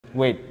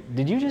Wait,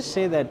 did you just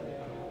say that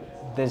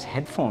there's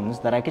headphones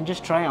that I can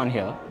just try on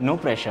here, no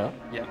pressure?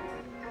 Yeah.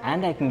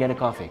 And I can get a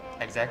coffee?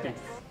 Exactly.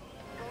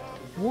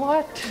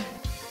 What?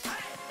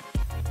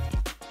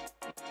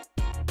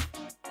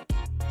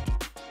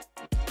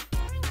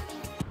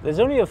 There's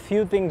only a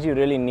few things you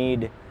really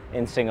need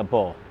in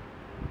Singapore.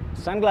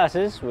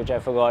 Sunglasses, which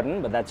I've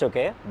forgotten, but that's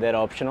okay, they're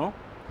optional.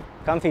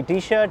 Comfy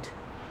t-shirt,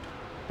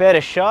 pair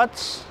of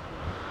shorts,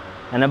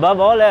 and above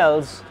all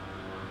else,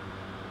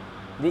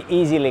 the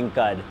EZ-Link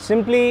card.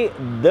 Simply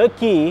the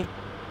key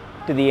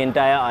to the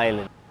entire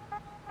island.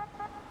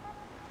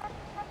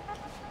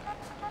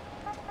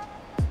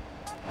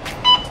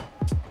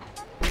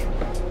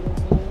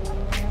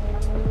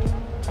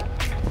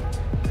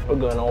 We're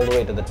going all the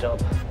way to the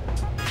top.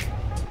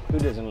 Who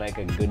doesn't like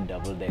a good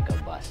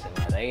double-decker bus, am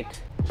I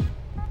right?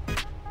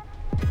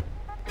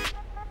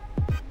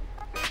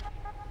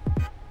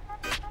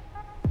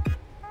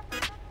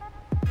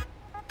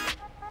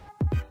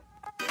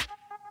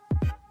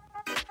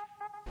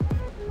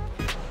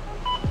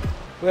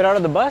 We're out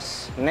of the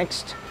bus.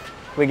 Next,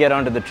 we get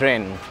onto the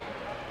train.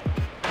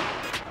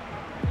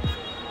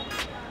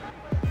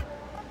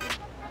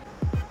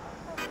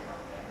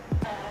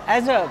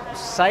 As a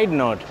side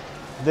note,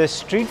 the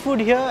street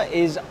food here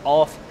is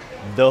off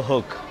the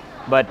hook,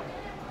 but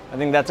I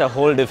think that's a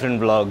whole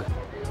different vlog.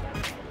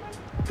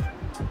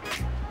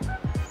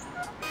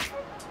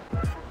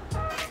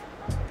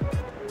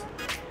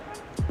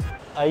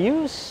 Are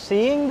you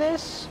seeing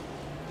this?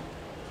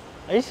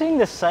 Are you seeing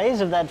the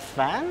size of that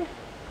fan?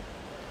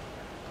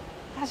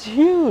 That's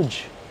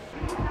huge.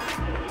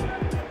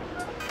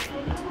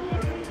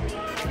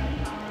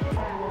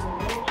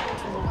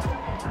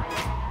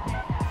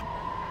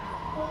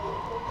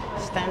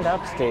 Stand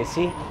up,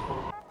 Stacy.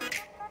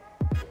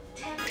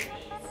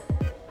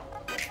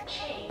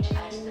 Change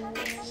at the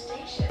next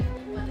station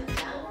for the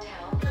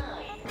downtown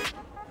line.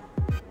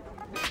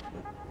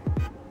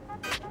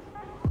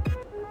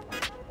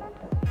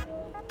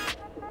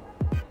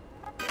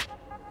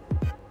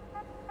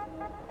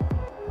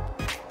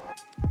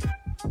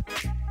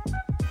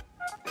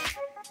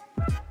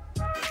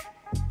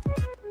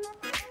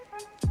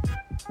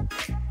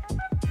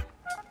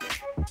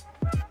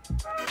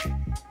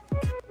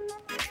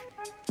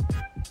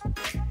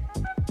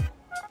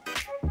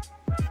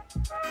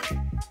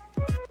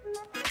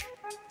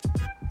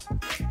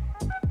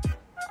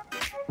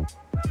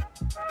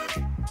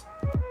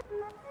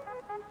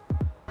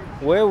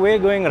 Where we're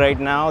going right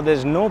now,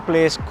 there's no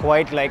place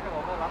quite like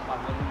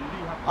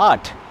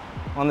art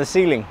on the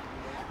ceiling.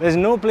 There's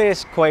no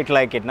place quite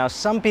like it. Now,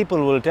 some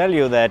people will tell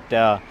you that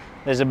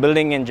there's a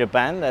building in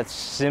Japan that's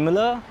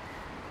similar.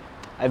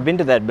 I've been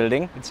to that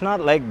building. It's not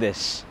like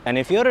this. And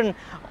if you're an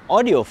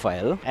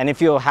audiophile, and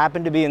if you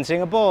happen to be in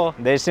Singapore,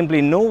 there's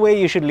simply no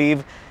way you should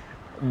leave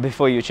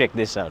before you check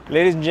this out.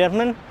 Ladies and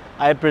gentlemen,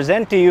 I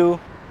present to you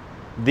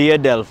the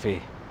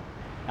Audiophile.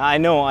 I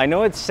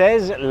know it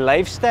says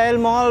lifestyle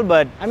mall,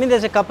 but I mean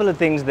there's a couple of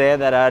things there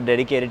that are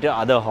dedicated to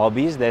other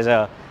hobbies. There's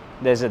a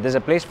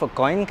place for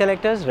coin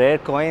collectors, rare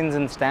coins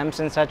and stamps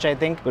and such, I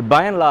think. But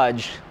by and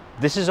large,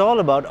 this is all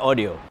about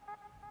audio.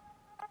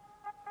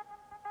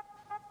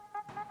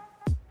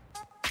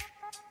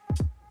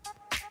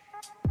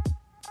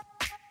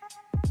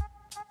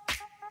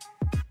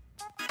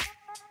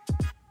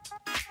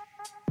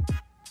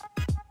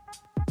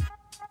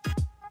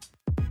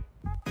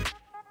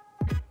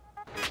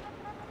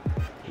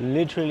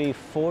 Literally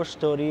 4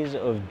 stories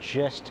of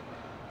just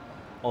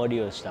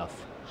audio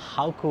stuff.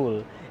 How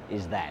cool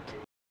is that?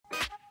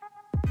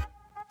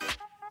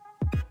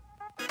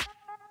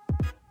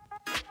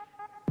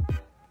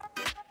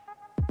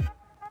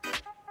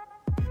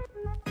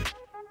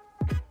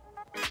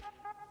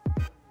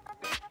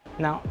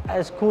 Now,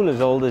 as cool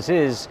as all this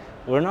is,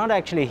 we're not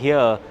actually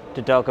here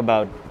to talk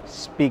about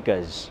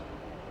speakers.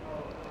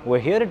 We're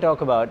here to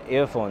talk about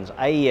earphones,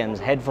 iems,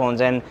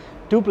 headphones, and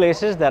 2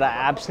 places that I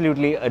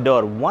absolutely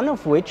adore. One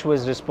of which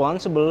was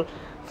responsible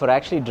for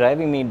actually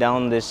driving me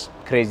down this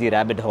crazy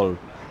rabbit hole,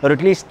 or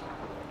at least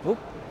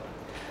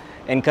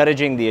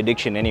encouraging the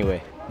addiction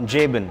anyway.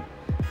 Jaben.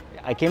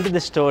 I came to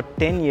this store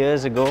 10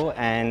 years ago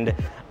and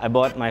I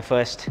bought my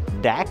first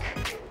DAC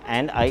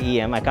and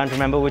IEM. I can't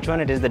remember which one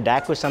it is. The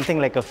DAC was something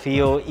like a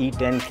FIO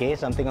E10K,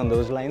 something on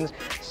those lines.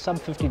 Sub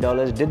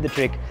 $50, did the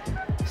trick.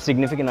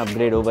 Significant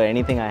upgrade over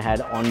anything I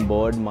had on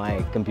board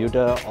my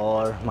computer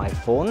or my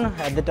phone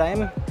at the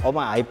time, or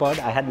my iPod.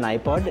 I had an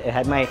iPod. It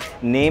had my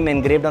name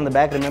engraved on the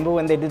back. Remember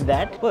when they did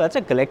that? Well, that's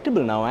a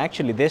collectible now,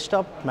 actually. They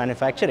stopped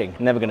manufacturing.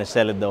 Never gonna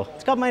sell it though.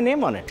 It's got my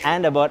name on it.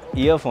 And I bought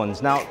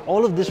earphones. Now,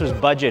 all of this was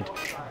budget,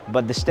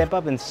 but the step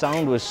up in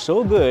sound was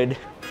so good,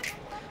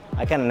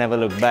 I kind of never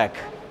looked back.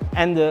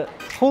 And the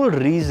whole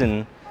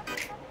reason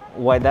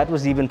why that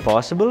was even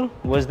possible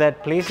was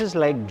that places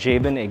like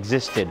Jaben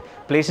existed.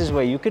 Places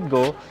where you could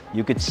go,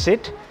 you could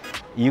sit,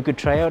 you could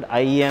try out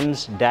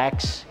iems,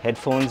 dacs,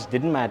 headphones,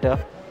 didn't matter,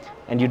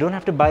 and you don't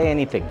have to buy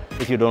anything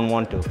if you don't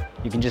want to.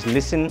 You can just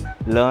listen,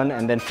 learn,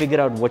 and then figure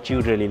out what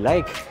you really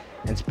like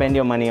and spend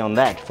your money on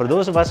that. For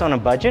those of us on a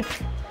budget,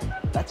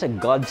 That's a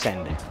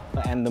godsend.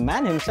 And the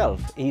man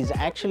himself, he's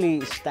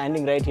actually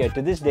standing right here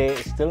to this day,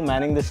 still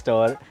manning the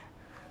store.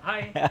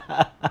 Hi.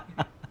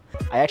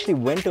 I actually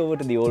went over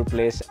to the old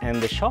place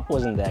and the shop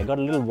wasn't there. I got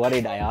a little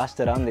worried. I asked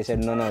around, they said,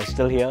 no, it's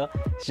still here.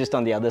 It's just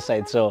on the other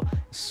side. So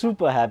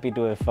super happy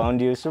to have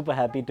found you. Super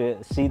happy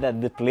to see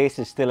that the place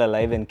is still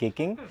alive and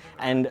kicking.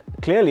 And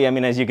clearly, I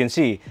mean, as you can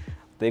see,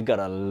 they've got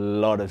a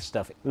lot of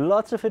stuff.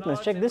 Lots of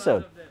fitments. Check this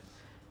out.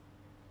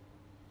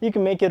 You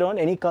can make your own,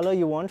 any color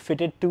you want,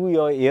 fitted to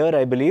your ear,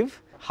 I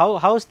believe.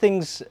 How's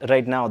things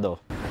right now though?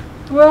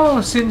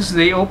 Well, since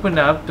they opened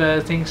up,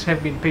 things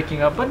have been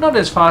picking up, but not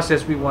as fast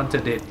as we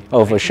wanted it.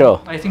 Oh, for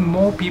sure. I think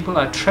more people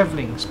are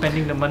traveling,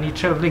 spending the money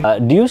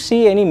traveling. Do you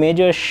see any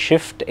major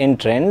shift in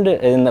trend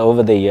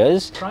over the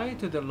years? Prior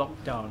to the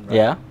lockdown, right,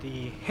 Yeah.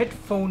 the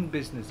headphone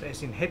business,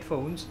 as in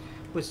headphones,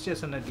 was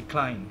just on a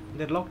decline.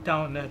 The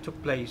lockdown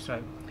took place,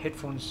 right?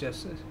 Headphones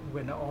just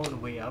went all the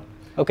way up.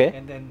 Okay.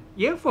 And then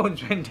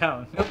earphones went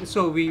down.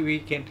 So we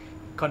can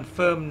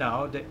confirm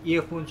now that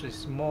earphones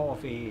is more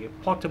of a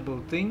portable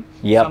thing,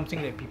 Yep.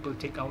 something that people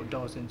take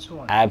outdoors and so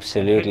on.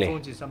 Absolutely. And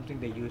headphones is something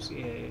they use.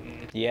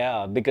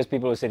 Yeah, because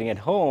people were sitting at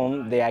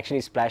home, they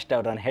actually splashed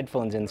out on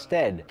headphones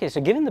instead. Okay,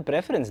 so given the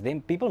preference,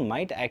 then people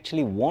might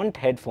actually want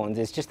headphones.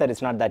 It's just that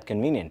it's not that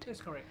convenient. That's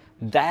correct.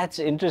 That's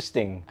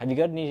interesting. Have you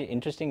got any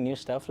interesting new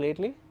stuff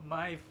lately?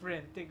 My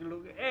friend, take a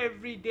look.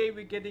 Every day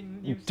we're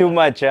getting new Too stuff.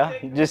 much, huh?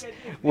 Take a look Just at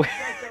this.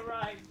 Just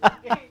arrived,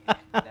 okay?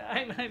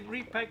 I'm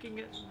repacking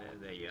it.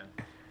 There you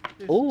go.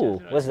 This Oh,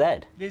 just what's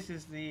arrived. that? This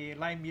is the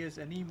lime ears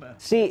anema.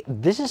 See,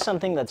 this is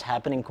something that's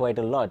happening quite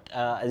a lot.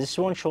 This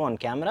won't show on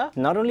camera.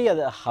 Not only are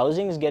the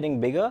housings getting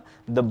bigger,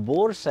 the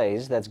bore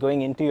size that's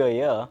going into your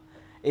ear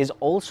is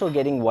also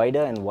getting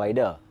wider and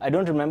wider. I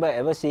don't remember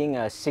ever seeing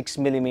a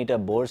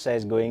 6mm bore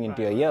size going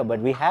into your ear, but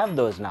we have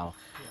those now.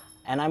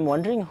 And I'm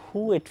wondering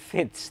who it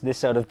fits, this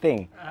sort of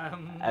thing.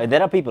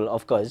 There are people,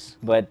 of course,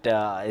 but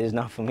it's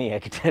not for me, I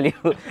can tell you.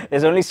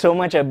 There's only so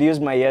much abuse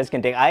my ears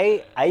can take.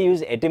 I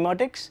use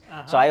etymotics,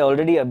 so I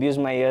already abuse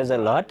my ears a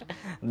lot.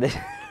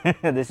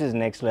 This is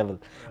next level.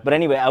 But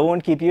anyway, I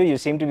won't keep you. You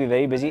seem to be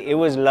very busy. It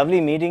was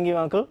lovely meeting you,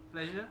 Uncle.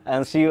 Pleasure.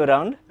 I'll see you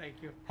around.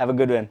 Thank you. Have a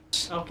good one.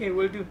 Okay,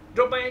 we'll do.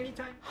 Drop by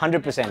anytime.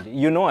 100%.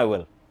 You know I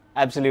will.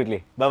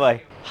 Absolutely.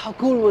 Bye-bye. How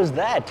cool was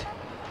that?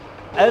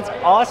 That's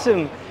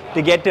awesome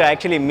to get to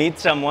actually meet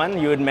someone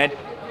you had met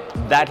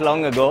that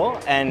long ago,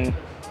 and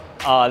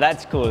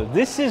that's cool.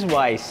 This is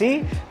why,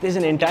 see, there's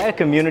an entire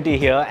community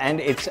here and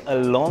it's a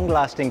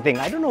long-lasting thing.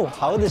 I don't know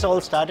how this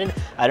all started.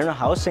 I don't know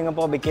how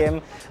Singapore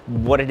became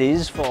what it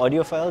is for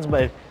audiophiles,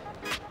 but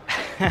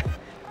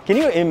can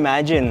you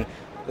imagine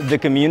the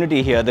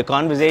community here, the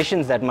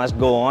conversations that must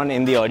go on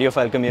in the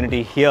audiophile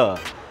community here?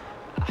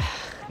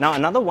 Now,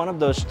 another one of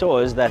those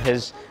stores that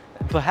has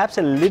perhaps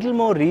a little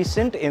more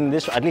recent in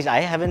this, at least I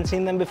haven't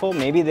seen them before,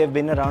 maybe they've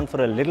been around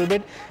for a little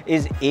bit,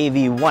 is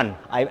AV1.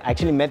 I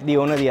actually met the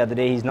owner the other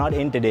day. He's not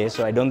in today,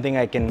 so I don't think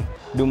I can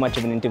do much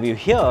of an interview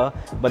here,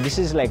 but this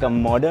is like a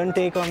modern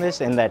take on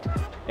this in that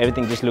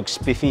everything just looks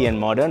spiffy and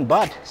modern,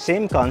 but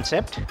same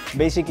concept.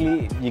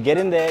 Basically, you get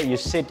in there, you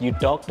sit, you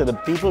talk to the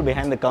people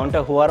behind the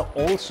counter who are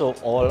also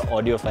all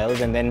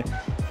audiophiles, and then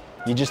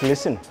you just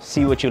listen,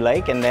 see what you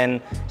like, and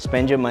then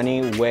spend your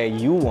money where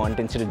you want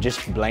instead of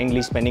just blindly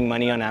spending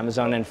money on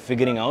Amazon and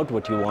figuring out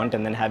what you want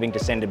and then having to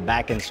send it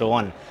back and so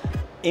on.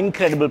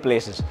 Incredible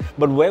places.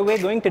 But where we're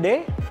going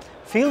today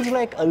feels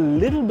like a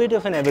little bit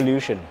of an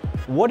evolution.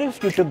 What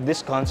if you took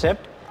this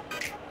concept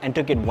and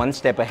took it one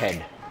step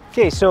ahead?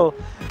 Okay, so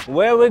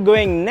where we're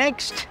going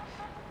next,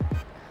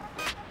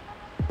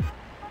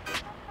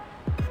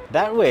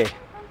 that way,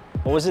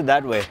 or was it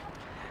that way?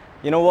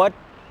 You know what?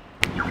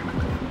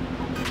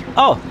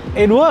 Oh,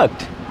 it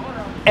worked.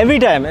 Every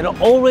time, it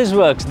always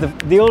works.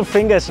 The old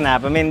finger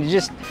snap. I mean,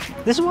 this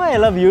is why I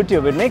love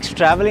YouTube. It makes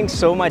traveling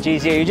so much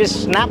easier. You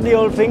just snap the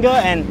old finger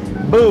and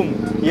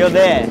boom, you're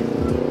there.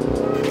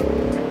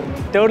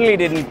 Totally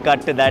didn't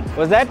cut to that.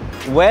 Was that,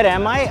 where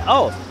am I?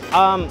 Oh,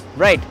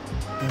 right.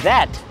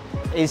 That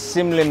is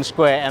Sim Lim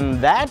Square, and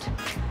that,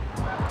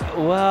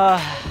 well,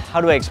 how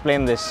do I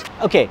explain this?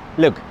 Okay,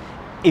 look,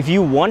 if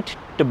you want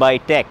to buy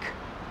tech,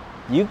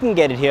 you can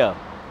get it here.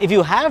 If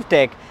you have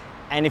tech,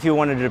 and if you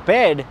want it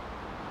repaired,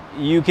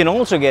 you can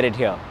also get it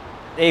here.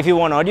 If you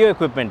want audio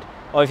equipment,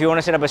 or if you want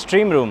to set up a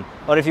stream room,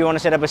 or if you want to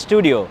set up a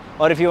studio,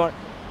 or if you want,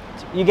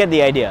 you get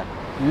the idea.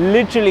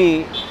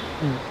 Literally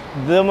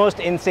the most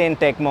insane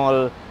tech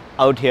mall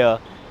out here,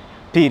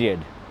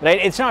 period. Right?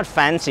 It's not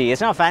fancy. It's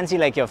not fancy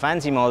like your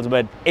fancy malls,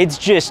 but it's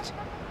just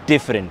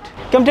different.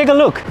 Come take a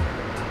look.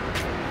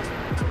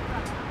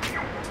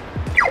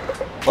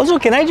 Also,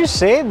 can I just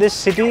say, this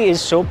city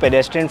is so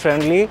pedestrian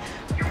friendly,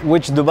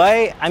 which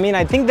Dubai, I mean,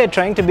 I think they're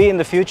trying to be in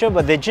the future,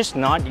 but they're just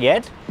not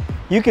yet.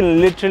 You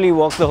can literally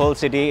walk the whole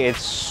city.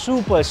 It's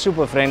super,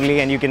 super friendly,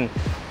 and you can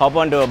hop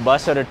onto a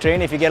bus or a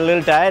train if you get a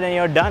little tired and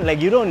you're done.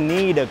 Like, you don't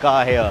need a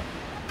car here,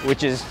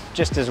 which is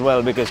just as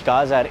well because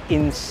cars are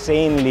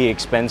insanely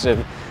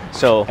expensive.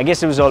 So I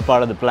guess it was all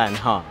part of the plan,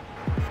 huh?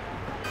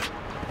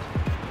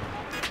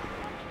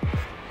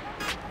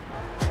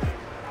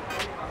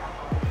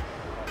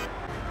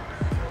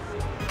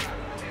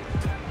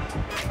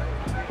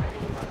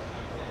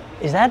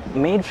 Is that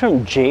made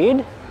from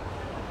jade?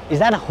 Is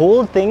that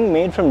whole thing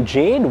made from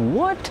jade?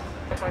 What?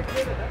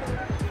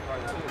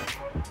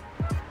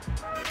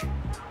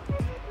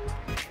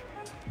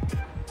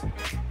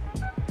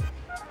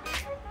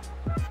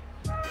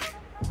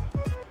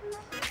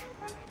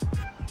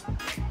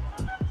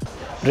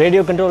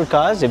 Radio controlled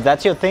cars, if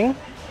that's your thing,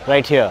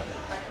 right here.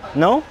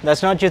 No,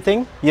 that's not your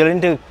thing? You're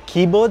into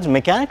keyboards,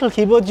 mechanical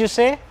keyboards you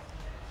say?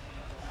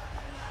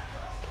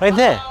 Right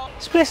there.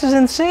 This place is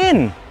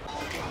insane.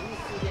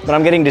 But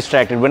I'm getting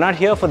distracted. We're not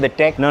here for the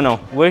tech. No.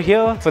 We're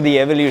here for the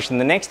evolution,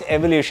 the next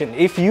evolution.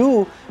 If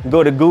you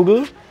go to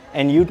Google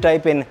and you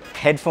type in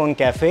headphone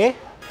cafe,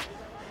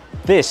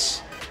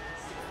 this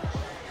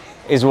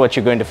is what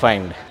you're going to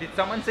find. Did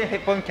someone say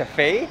headphone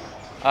cafe?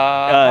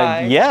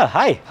 Hi. Yeah,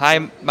 hi. Hi,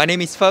 my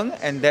name is Feng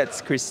and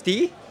that's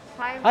Christy.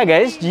 Hi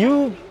guys,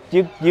 you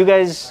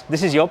guys,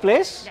 this is your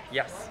place?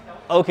 Yes.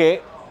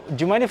 Okay,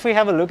 do you mind if we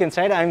have a look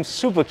inside? I'm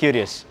super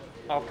curious.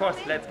 Of course,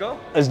 let's go.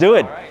 Let's do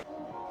it. Alright.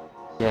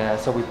 Yeah,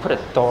 so we put a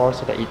door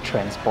so that it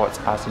transports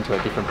us into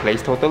a different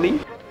place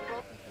totally.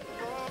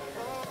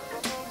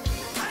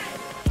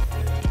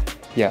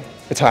 Yeah,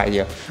 it's our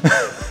idea.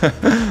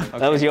 Okay.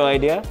 That was your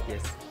idea?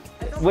 Yes.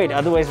 Wait,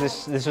 otherwise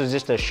this was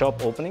just a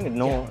shop opening?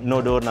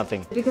 No door,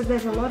 nothing. Because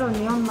there's a lot of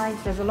neon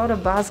lights, there's a lot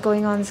of bars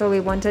going on, so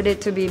we wanted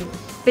it to be a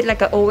bit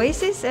like an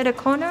oasis at a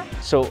corner.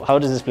 So how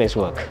does this place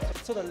work?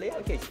 So the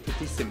layout here is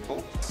pretty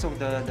simple. So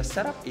the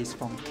setup is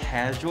from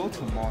casual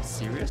to more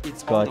serious.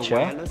 It's all the Gotcha.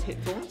 wireless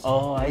headphones.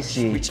 Oh, I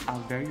see. Which are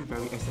very,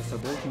 very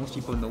accessible. Most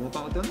people know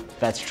about them.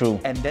 That's true.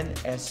 And then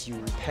as you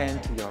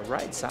pan to your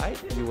right side,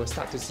 you will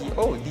start to see,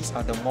 oh, these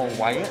are the more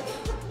wired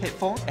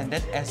headphones. And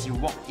then as you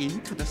walk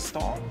into the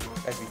store,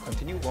 as we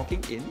continue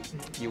walking in,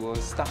 you will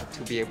start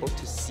to be able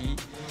to see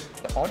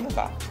the audio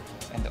bar.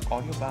 And the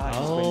audio bar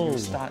is when you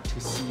start to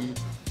see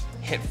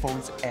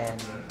headphones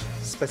and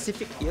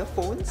specific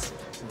earphones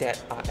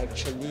that are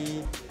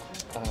actually,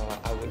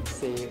 I would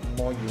say,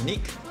 more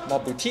unique, more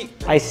boutique.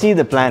 I see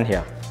the plan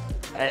here.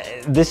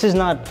 This is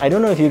not, I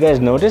don't know if you guys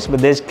noticed, but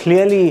there's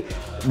clearly,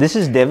 this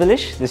is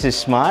devilish, this is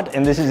smart,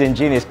 and this is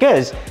ingenious.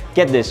 Because,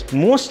 get this,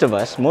 most of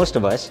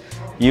us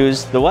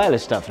use the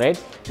wireless stuff,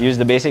 right? Use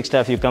the basic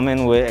stuff. You come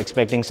in, we're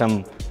expecting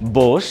some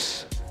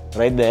Bose,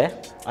 right there.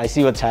 I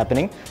see what's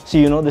happening. So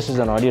you know this is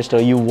an audio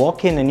store. You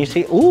walk in and you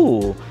say,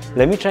 ooh,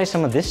 let me try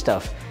some of this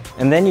stuff.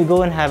 And then you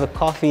go and have a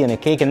coffee and a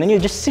cake, and then you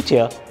just sit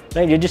here,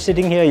 right? You're just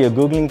sitting here, you're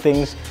Googling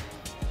things,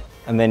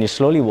 and then you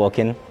slowly walk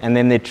in, and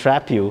then they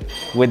trap you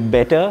with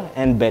better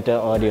and better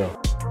audio.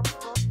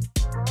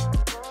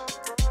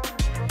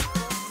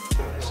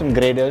 Some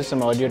graders,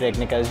 some Audio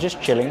Technicas,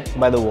 just chilling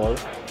by the wall.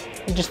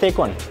 You just take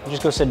one, you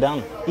just go sit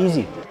down,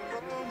 easy.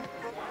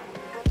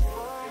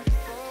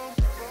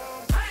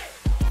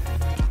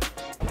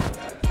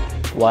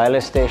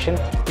 Wireless station.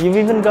 You've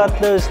even got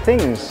those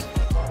things,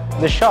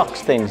 the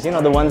shocks things, you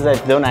know, the ones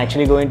that don't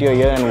actually go into your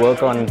ear and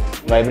work on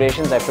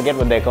vibrations. I forget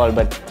what they're called,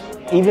 but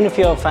even if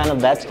you're a fan of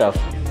that stuff,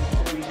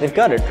 they've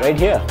got it right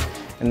here.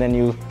 And then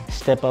you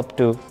step up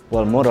to,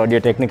 well, more Audio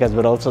Technicas,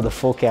 but also the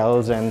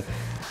Focals and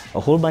a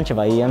whole bunch of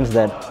iems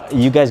that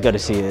you guys got to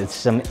see. It's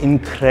some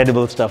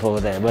incredible stuff over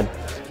there. But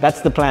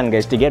that's the plan,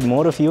 guys, to get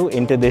more of you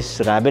into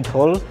this rabbit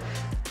hole,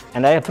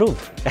 and I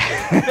approve.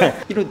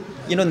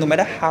 you know, no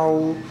matter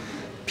how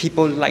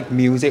people like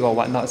music or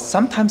whatnot,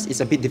 sometimes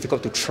it's a bit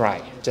difficult to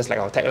try. Just like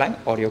our tagline,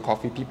 Audio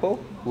Coffee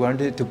People, we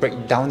wanted to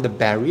break down the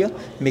barrier,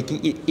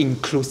 making it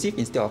inclusive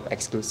instead of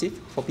exclusive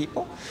for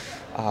people,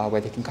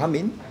 where they can come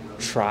in,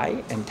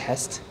 try and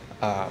test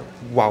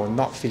while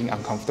not feeling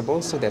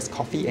uncomfortable. So there's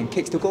coffee and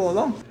cakes to go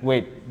along.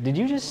 Wait, did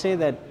you just say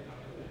that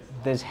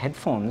there's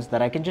headphones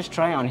that I can just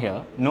try on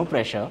here, no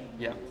pressure,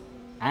 Yeah,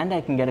 and I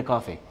can get a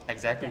coffee?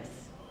 exactly.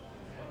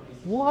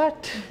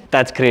 What?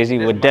 That's crazy.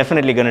 We're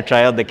definitely going to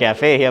try out the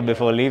cafe here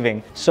before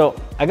leaving.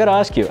 So I got to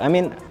ask you, I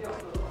mean,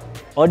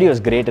 audio is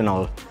great and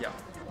all, Yeah.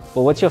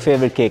 but what's your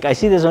favorite cake? I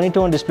see there's only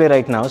two on display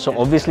right now, so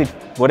obviously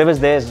whatever's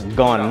there is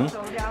gone.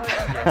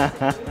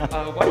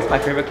 What is my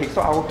favorite cake?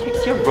 So our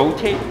cakes here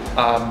rotate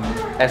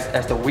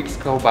as the weeks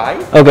go by.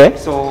 Okay.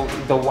 So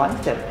the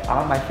ones that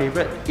are my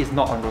favorite is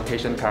not on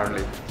rotation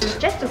currently. It's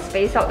just to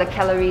space out the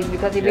calories,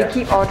 because if Yeah. we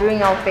keep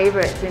ordering our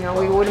favorites, you know,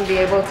 we wouldn't be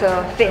able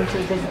to fit into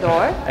this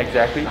door.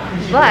 Exactly.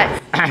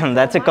 But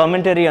That's a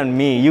commentary on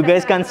me. You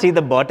guys can't see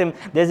the bottom.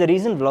 There's a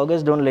reason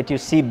vloggers don't let you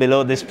see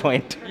below this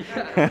point.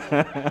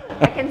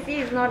 I can see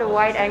it's not a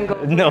wide angle.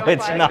 No,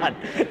 it's not.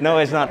 No,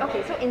 it's not.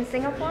 Okay, so in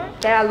Singapore,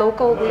 there are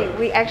local,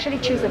 we actually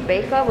choose a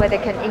baker where they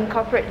can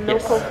incorporate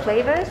local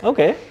flavors.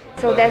 Okay.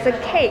 So there's a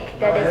cake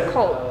that is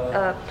called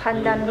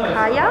pandan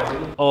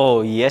kaya.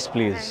 Oh, yes,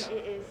 please. And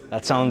it is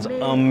That sounds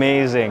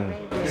amazing.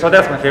 So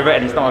that's my favorite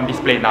and it's not on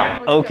display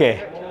now.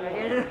 Okay.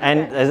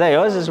 And is that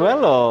yours as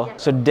well, or?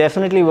 So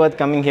definitely worth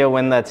coming here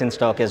when that's in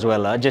stock as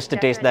well, just to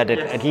taste that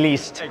at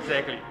least.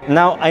 Exactly.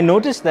 Now, I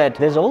noticed that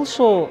there's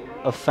also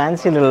a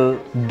fancy little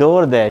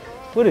door there.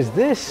 What is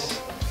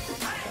this?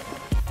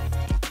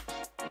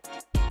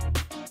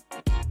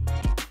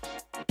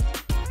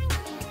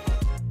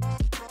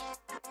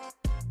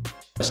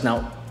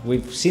 Now,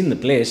 we've seen the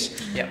place.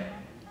 Yeah.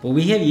 But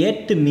we have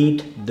yet to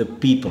meet the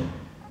people.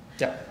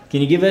 Yeah.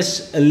 Can you give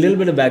us a little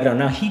bit of background?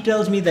 Now, he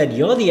tells me that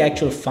you're the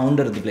actual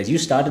founder of the place. You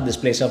started this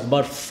place off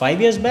about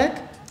 5 years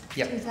back?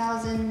 Yeah.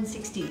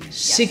 2016.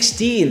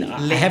 16.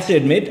 I have to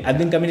admit, I've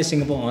been coming to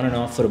Singapore on and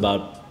off for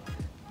about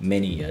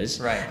many years.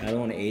 Right. I don't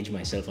want to age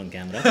myself on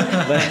camera.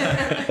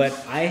 but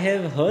I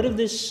have heard of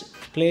this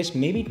place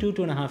maybe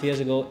 2.5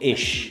 years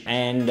ago-ish.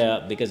 And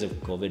because of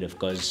COVID, of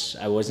course,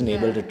 I wasn't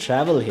able to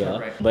travel here.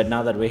 Right. But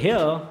now that we're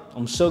here,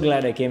 I'm so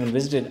glad I came and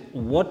visited.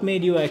 What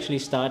made you actually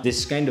start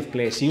this kind of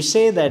place? You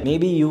say that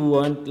maybe you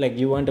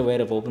weren't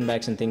aware of open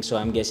backs and things, so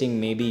I'm guessing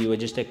maybe you were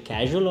just a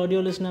casual audio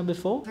listener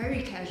before?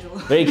 Very casual.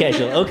 Very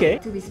casual, okay.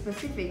 To be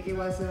specific, it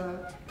was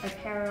a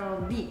pair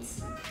of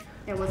beats.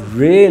 There was a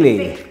Really?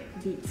 fake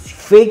beats.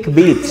 Fake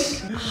beats.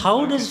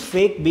 How does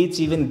fake beats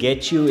even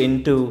get you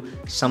into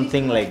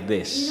something like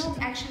this? You know,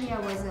 actually I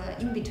was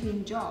in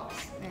between jobs.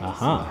 Right?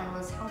 Uh-huh. So I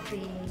was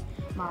helping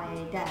my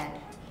dad,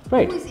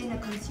 Right. who is in the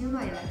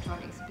consumer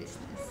electronics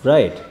business.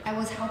 Right. I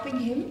was helping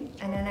him,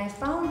 and then I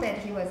found that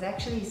he was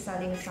actually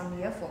selling some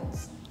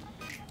earphones.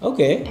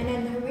 Okay. And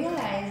then I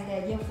realized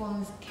that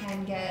earphones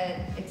can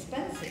get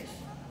expensive.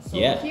 So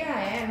Yeah. here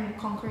I am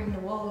conquering the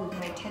world with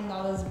my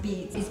 $10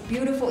 Beats. It's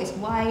beautiful, it's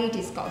white,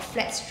 it's got a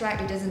flat stripe,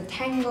 it doesn't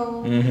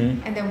tangle.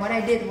 Mm-hmm. And then what I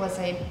did was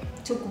I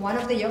took one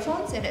of the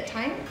earphones at that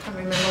time, can't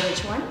remember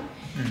which one,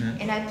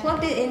 and I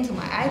plugged it into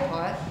my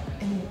iPod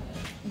and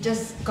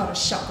just got a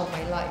shock of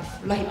my life.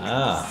 Like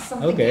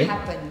something okay.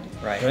 happened.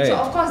 Right. Right. So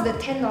of course the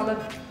 $10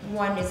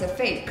 one is a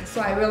fake,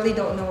 so I really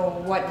don't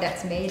know what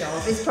that's made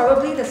of. It's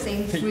probably the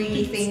same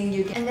free thing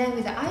you get. And then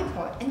with the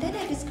iPod, and then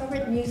I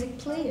discovered music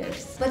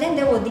players. But then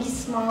there were these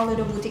small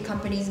little boutique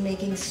companies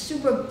making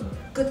super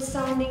good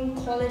sounding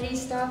quality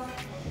stuff.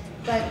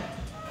 But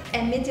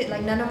admit it,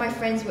 like none of my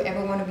friends would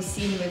ever want to be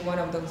seen with one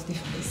of those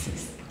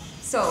devices.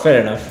 So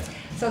Fair enough.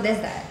 so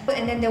there's that.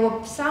 And then there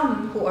were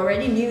some who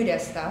already knew their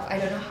stuff. I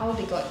don't know how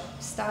they got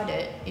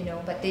started, you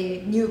know, but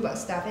they knew about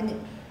stuff. And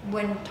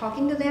when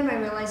talking to them, I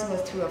realized it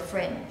was through a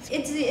friend.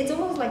 It's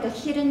almost like a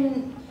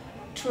hidden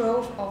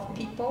trove of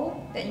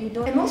people that you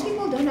don't, and most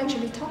people don't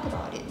actually talk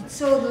about it.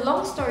 So the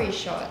long story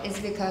short is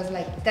because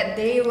like that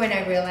day when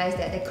I realized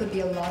that there could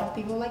be a lot of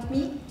people like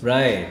me,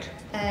 Right.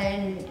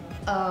 and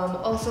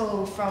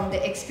also from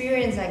the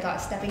experience I got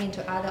stepping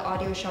into other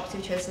audio shops,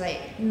 which was like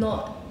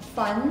not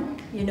fun,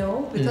 you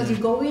know, because you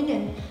go in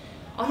and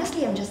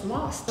honestly I'm just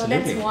lost. So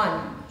that's Absolutely.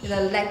 one,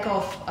 the lack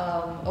of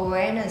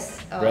awareness,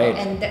 Right.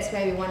 and that's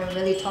where we want to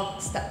really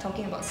start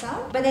talking about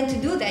sound. But then to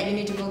do that, you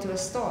need to go to a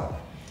store.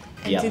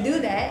 And Yeah. to do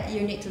that,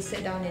 you need to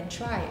sit down and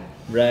try.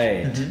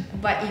 Right.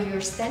 But if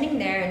you're standing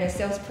there and a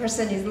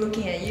salesperson is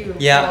looking at you,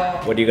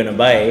 Yeah. for What are you gonna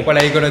buy? What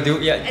are you gonna do?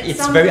 Yeah, at it's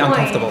some very point,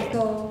 uncomfortable.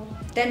 So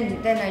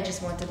then I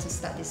just wanted to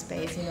start this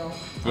space, you know.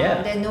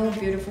 Yeah. There are no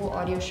beautiful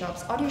audio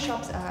shops. Audio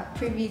shops are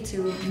privy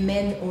to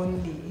men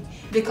only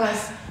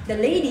because the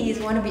ladies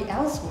want to be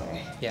elsewhere.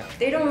 Yeah.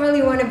 They don't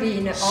really want to be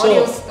in an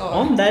audio So store.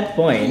 on that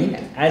point,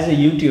 Yeah. as a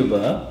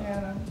YouTuber,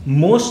 Yeah.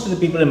 most of the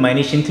people in my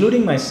niche,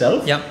 including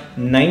myself, Yep.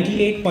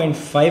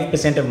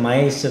 98.5% of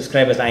my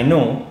subscribers I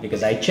know,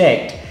 because I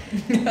checked,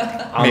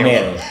 are Male.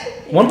 male.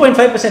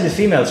 1.5% is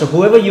female. So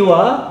whoever you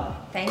are,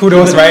 Thank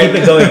Kudos, you. right?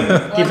 keep it going.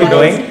 Keep it Well,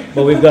 going.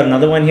 But we've got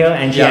another one here,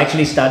 and she Yeah.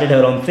 actually started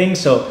her own thing.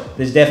 So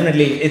there's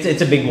definitely,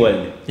 it's a big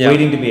world Yeah.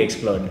 waiting to be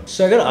explored.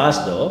 So I gotta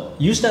ask though,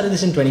 you started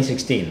this in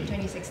 2016.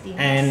 2016.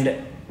 And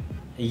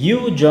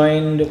you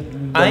joined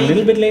a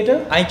little bit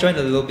later? I joined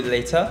a little bit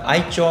later. I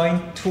joined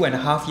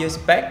 2.5 years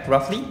back,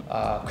 roughly.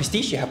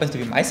 Christy, she happens to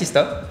be my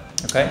sister.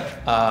 Okay.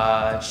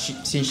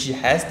 Since she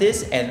has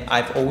this, and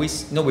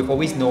we've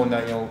always known,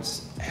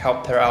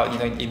 helped her out,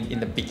 in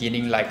the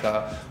beginning, like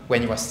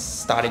when you was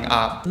starting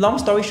up. Long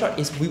story short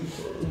is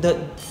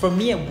for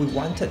me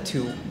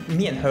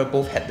and her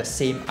both had the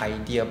same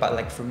idea, but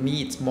like for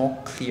me it's more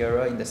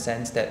clearer in the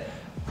sense that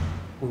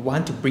we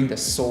want to bring the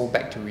soul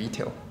back to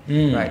retail,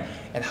 right?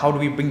 And how do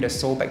we bring the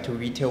soul back to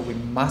retail? We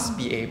must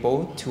be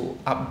able to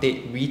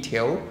update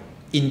retail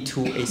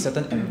into a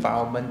certain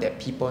environment that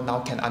people now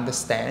can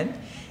understand.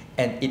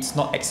 And it's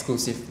not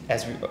exclusive,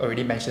 as we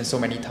already mentioned so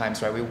many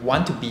times, right? We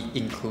want to be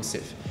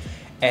inclusive.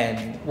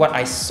 And what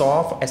I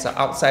saw as an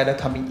outsider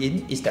coming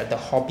in is that the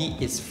hobby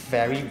is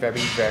very,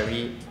 very,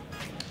 very,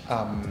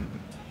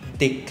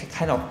 they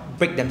kind of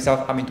break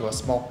themselves up into a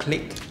small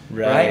clique,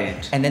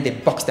 right? And then they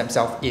box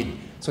themselves in.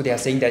 So they are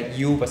saying that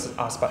you versus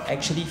us, but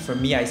actually for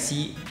me, I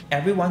see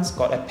everyone's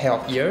got a pair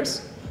of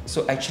ears.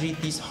 So actually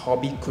this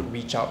hobby could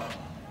reach out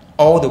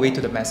all the way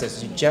to the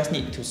masses. You just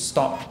need to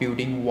stop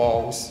building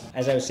walls.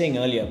 As I was saying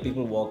earlier,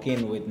 people walk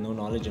in with no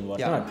knowledge and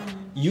whatnot.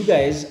 You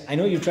guys, I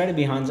know you try to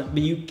be hands-on,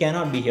 but you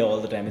cannot be here all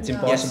the time. It's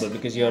impossible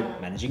because you're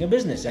managing a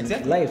business and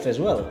life as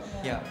well.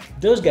 Yeah.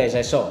 Those guys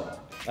I saw.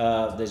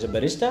 There's a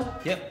barista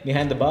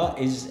behind the bar,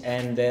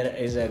 and there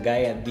is a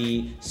guy at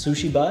the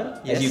sushi bar,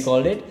 as you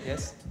called it.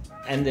 Yes.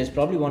 And there's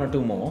probably one or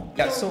two more.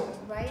 Yeah. So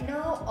right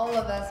now, all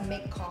of us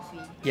make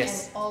coffee.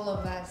 Yes. And all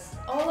of us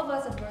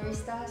are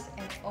baristas,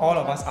 and All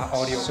of us are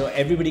audio. So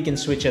everybody can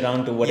switch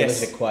around to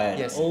whatever's required.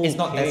 Yes, it's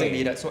not Okay.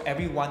 designated, so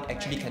everyone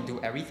actually can do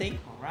everything.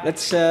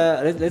 Let's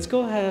go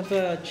have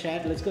a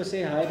chat. Let's go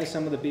say hi to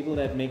some of the people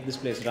that make this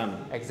place run.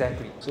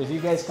 Exactly. So if you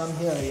guys come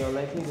here, you're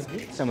likely to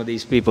meet some of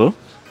these people.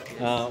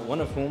 One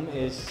of whom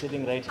is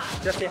sitting right.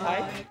 Just say hi.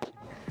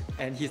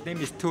 And his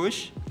name is Tush.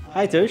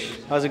 Hi Tush,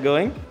 how's it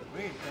going?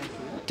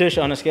 Tush,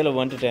 on a scale of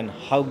 1 to 10,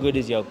 how good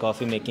is your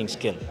coffee making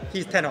skill?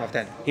 He's 10 out of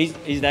 10.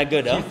 He's that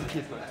good, huh? He's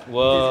good.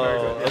 Whoa. very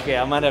good, yeah. Okay,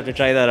 I might have to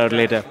try that out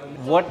later.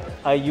 What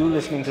are you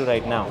listening to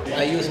right now?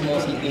 I use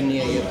mostly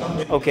in-ear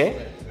earphones. Okay.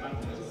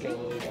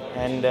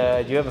 And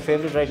do you have a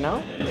favorite right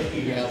now?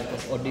 Yeah, of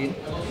course, Odin.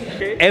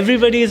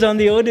 Everybody is on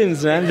the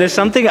iems, man. There's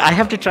something, I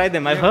have to try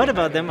them. I've heard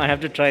about them, I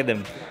have to try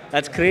them.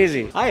 That's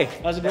crazy. Hi,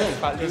 how's it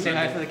going? Say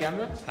hi for the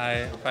camera.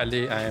 Hi,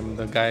 Fadli. I am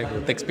the guy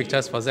who takes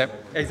pictures for Zep.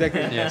 Exactly.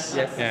 Yes.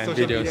 Yes. Yeah,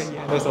 Social videos. media, he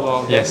handles a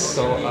lot of Yes. this.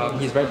 So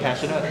he's very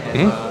passionate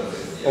and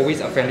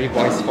always a friendly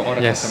voice for all the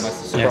customers.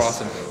 Super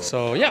awesome.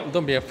 So yeah,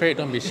 don't be afraid,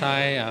 don't be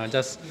shy.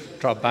 Just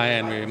drop by,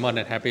 and we're more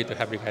than happy to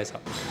help you guys out.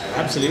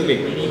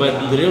 Absolutely.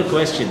 But the real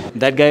question,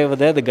 that guy over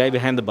there, the guy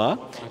behind the bar,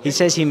 he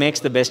says he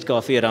makes the best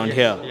coffee around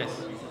here. Yes.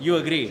 You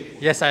agree?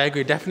 Yes, I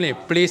agree. Definitely.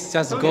 Please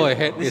just go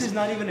ahead. This is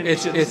not even an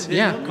it's, issue. it's There's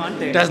yeah. no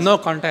contest. There's no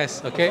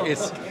contest. Okay.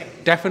 It's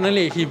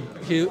definitely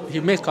he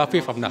makes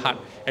coffee from the heart,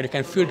 and you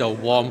can feel the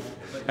warmth,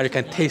 and you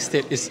can taste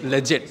it. It's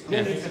legit.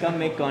 You need to come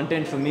make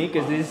content for me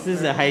because this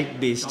is a hype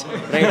beast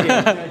right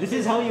here. This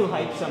is how you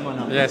hype someone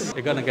up. Yes,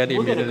 you're gonna get it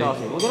We'll get a immediately.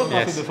 coffee. We'll get a coffee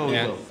Yes, before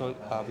yeah. we go.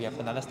 So we have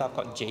another staff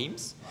called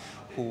James,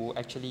 who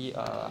actually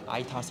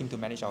I tasked him to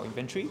manage our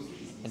inventory,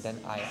 and then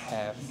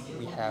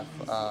we have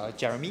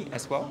Jeremy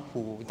as well,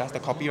 who does the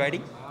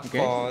copywriting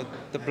for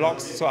the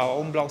blogs. So our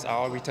own blogs are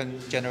all written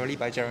generally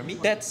by Jeremy.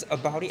 That's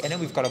about it. And then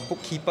we've got a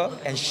bookkeeper,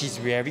 and she's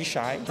very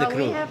shy. But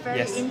we have very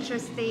Yes.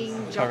 interesting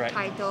job Correct.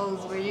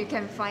 titles where you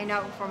can find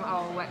out from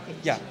our webpage.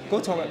 Yeah,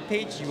 go to our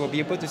webpage. You will be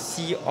able to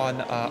see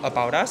on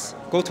About Us.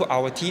 Go to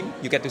our team.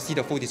 You get to see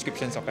the full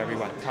descriptions of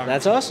everyone.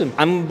 That's awesome.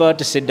 I'm about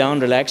to sit down,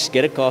 relax,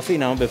 get a coffee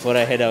now before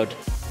I head out.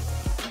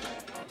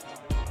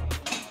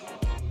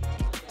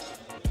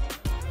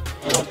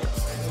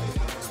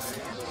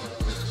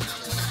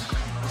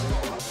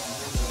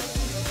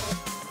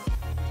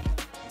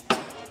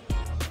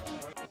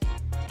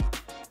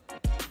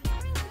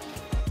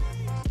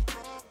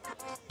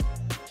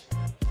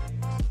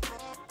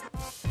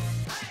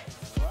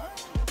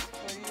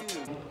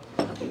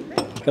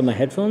 Got my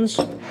headphones,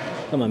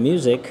 got my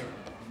music,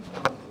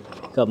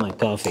 got my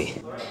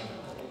coffee.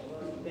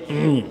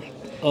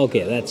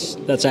 Okay,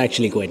 that's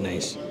actually quite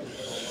nice.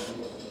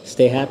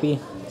 Stay happy,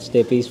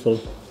 stay peaceful,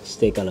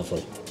 stay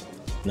colorful.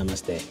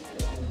 Namaste.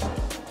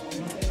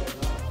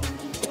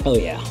 Oh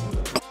yeah.